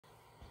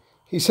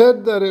He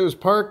said that it was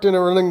parked in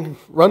a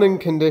running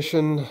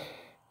condition,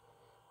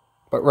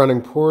 but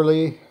running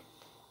poorly.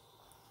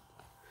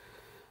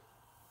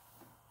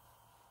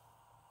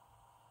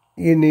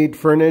 You need,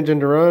 for an engine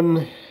to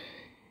run,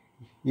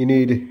 you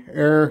need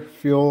air,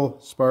 fuel,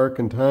 spark,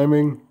 and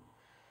timing.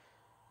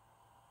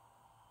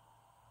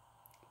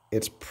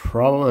 It's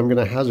probably, I'm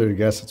going to hazard a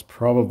guess, it's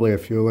probably a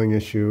fueling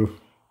issue.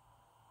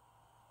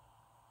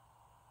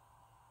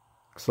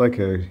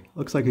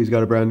 Looks like he's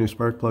got a brand new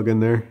spark plug in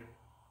there.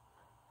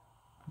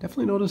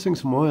 Definitely noticing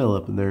some oil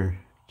up in there.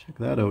 Check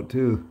that out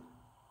too.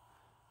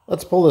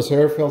 Let's pull this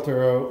air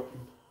filter out.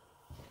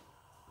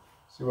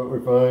 See what we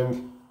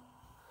find.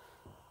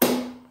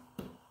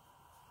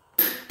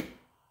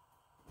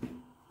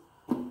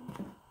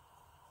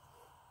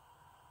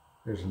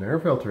 There's an air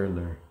filter in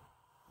there.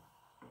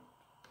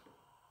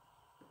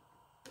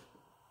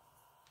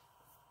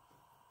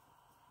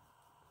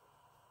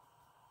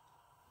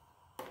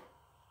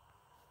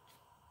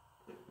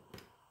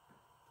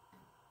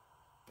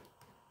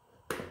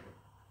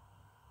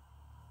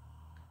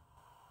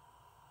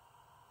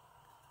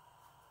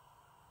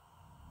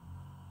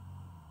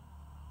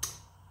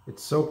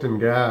 It's soaked in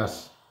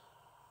gas.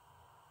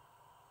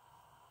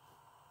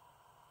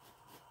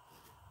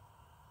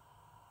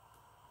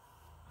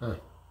 Huh.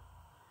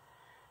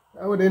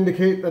 That would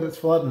indicate that it's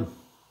flooding.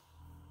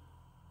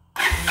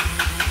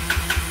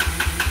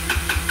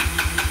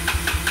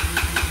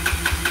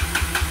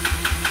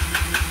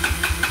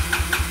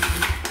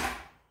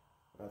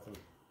 Nothing.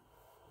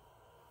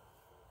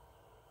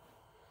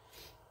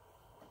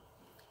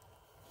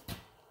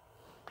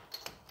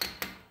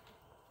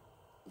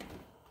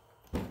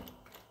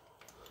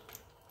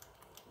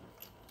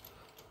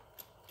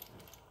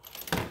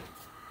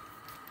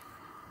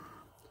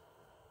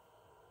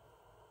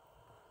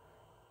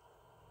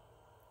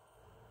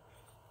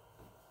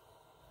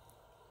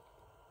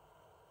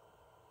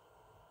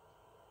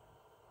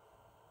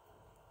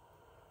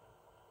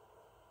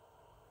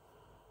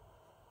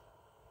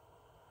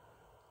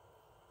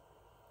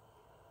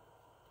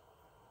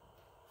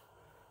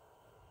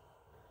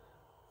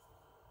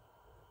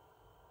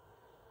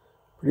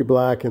 Pretty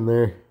black in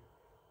there.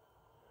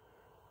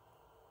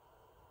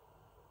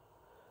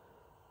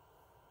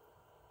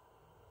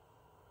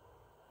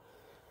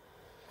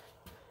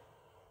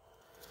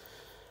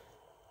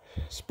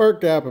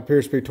 Spark gap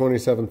appears to be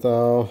 27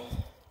 thou.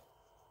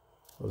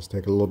 I'll just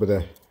take a little bit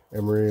of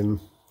emery and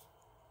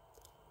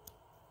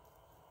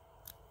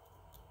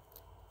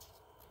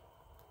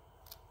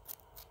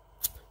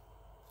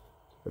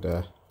put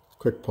a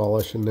quick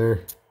polish in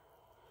there.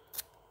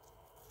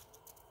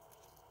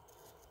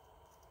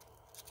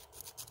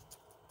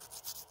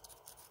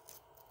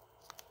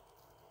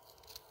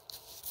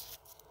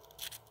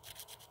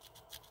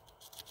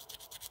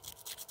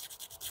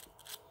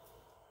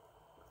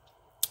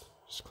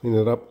 Just clean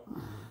it up.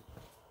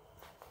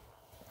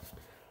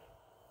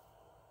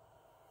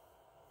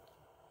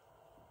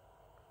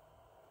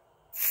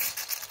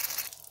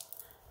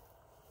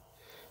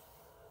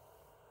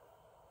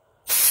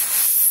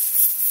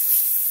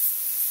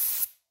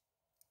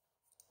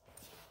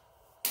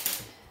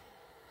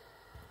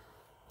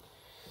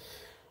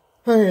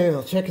 Okay,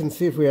 I'll check and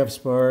see if we have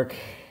spark.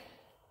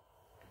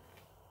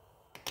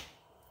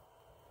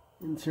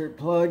 Insert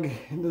plug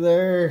into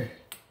there.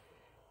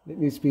 It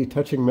needs to be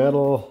touching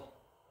metal.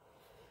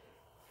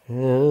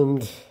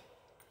 And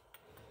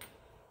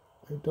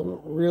I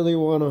don't really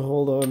want to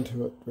hold on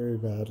to it very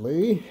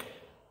badly.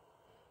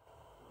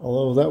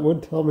 Although that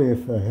would tell me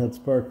if I had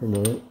spark or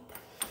not.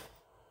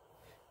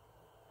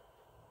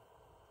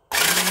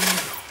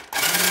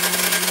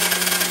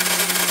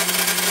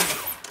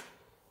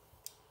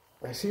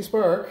 I see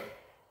spark.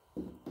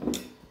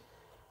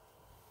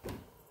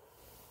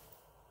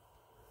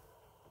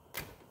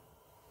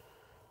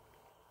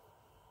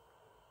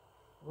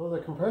 Well, the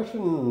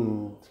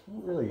compression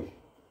didn't really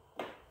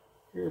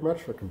hear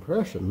much for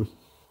compression.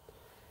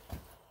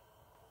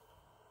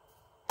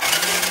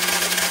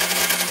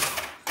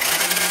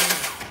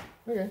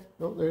 Okay,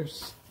 no,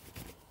 there's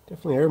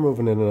definitely air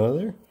moving in and out of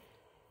there.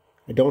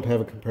 I don't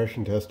have a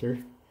compression tester.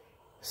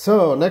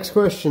 So, next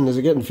question, is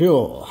it getting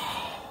fuel?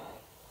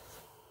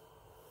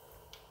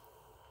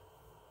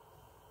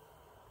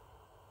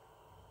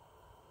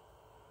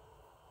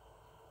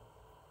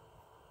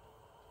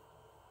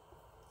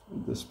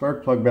 The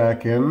spark plug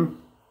back in,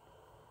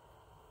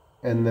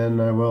 and then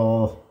I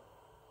will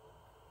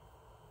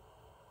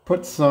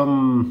put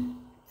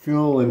some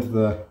fuel into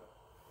the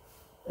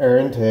air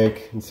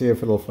intake and see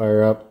if it'll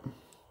fire up.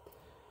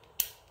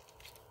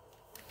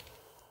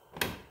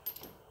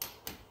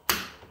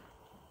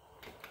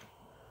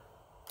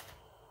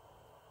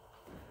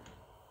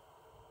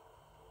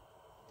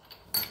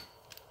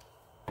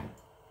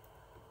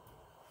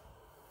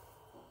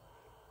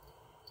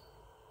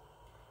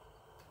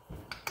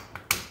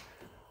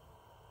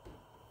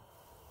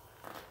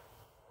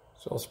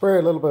 So I'll spray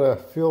a little bit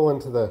of fuel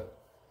into the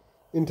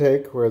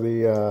intake where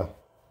the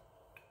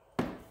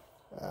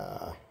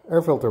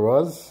air filter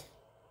was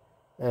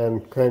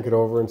and crank it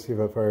over and see if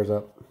it fires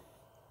up.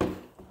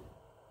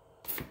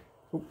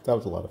 Oop, that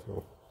was a lot of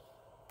fuel.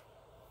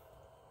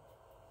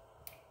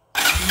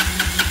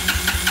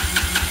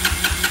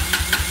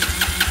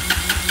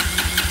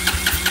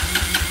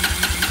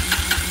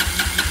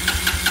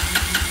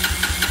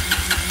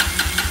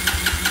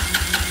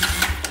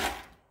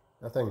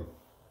 Nothing.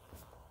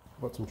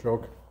 What some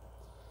choke?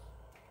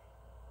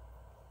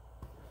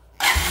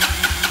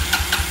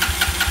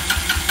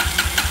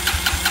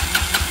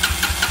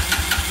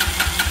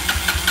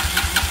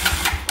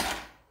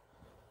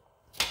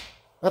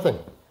 Nothing.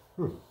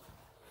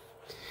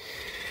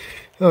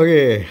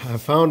 Okay, I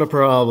found a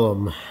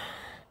problem.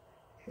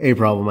 A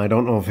problem. I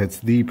don't know if it's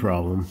the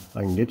problem.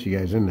 I can get you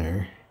guys in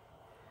there.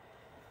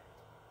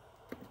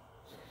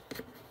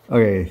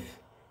 Okay,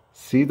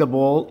 see the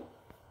bolt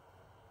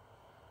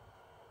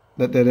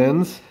that dead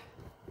ends?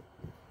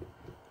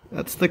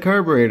 That's the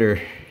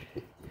carburetor.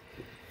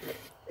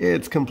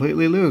 It's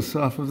completely loose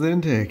off of the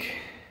intake.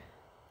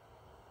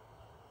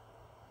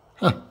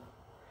 Huh.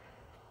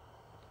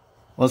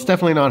 Well, it's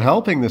definitely not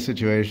helping the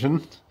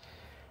situation.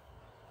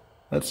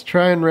 Let's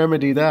try and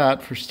remedy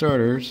that for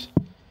starters.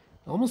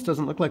 Almost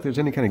doesn't look like there's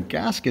any kind of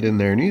gasket in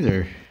there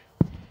neither.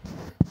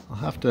 I'll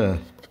have to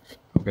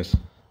focus.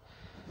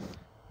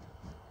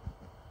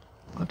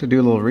 I'll have to do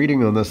a little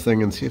reading on this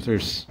thing and see if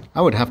there's...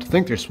 I would have to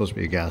think there's supposed to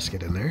be a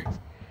gasket in there.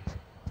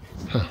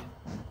 Huh.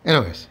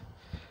 Anyways,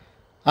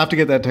 I'll have to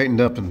get that tightened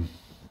up and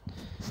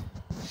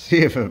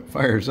see if it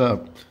fires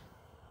up.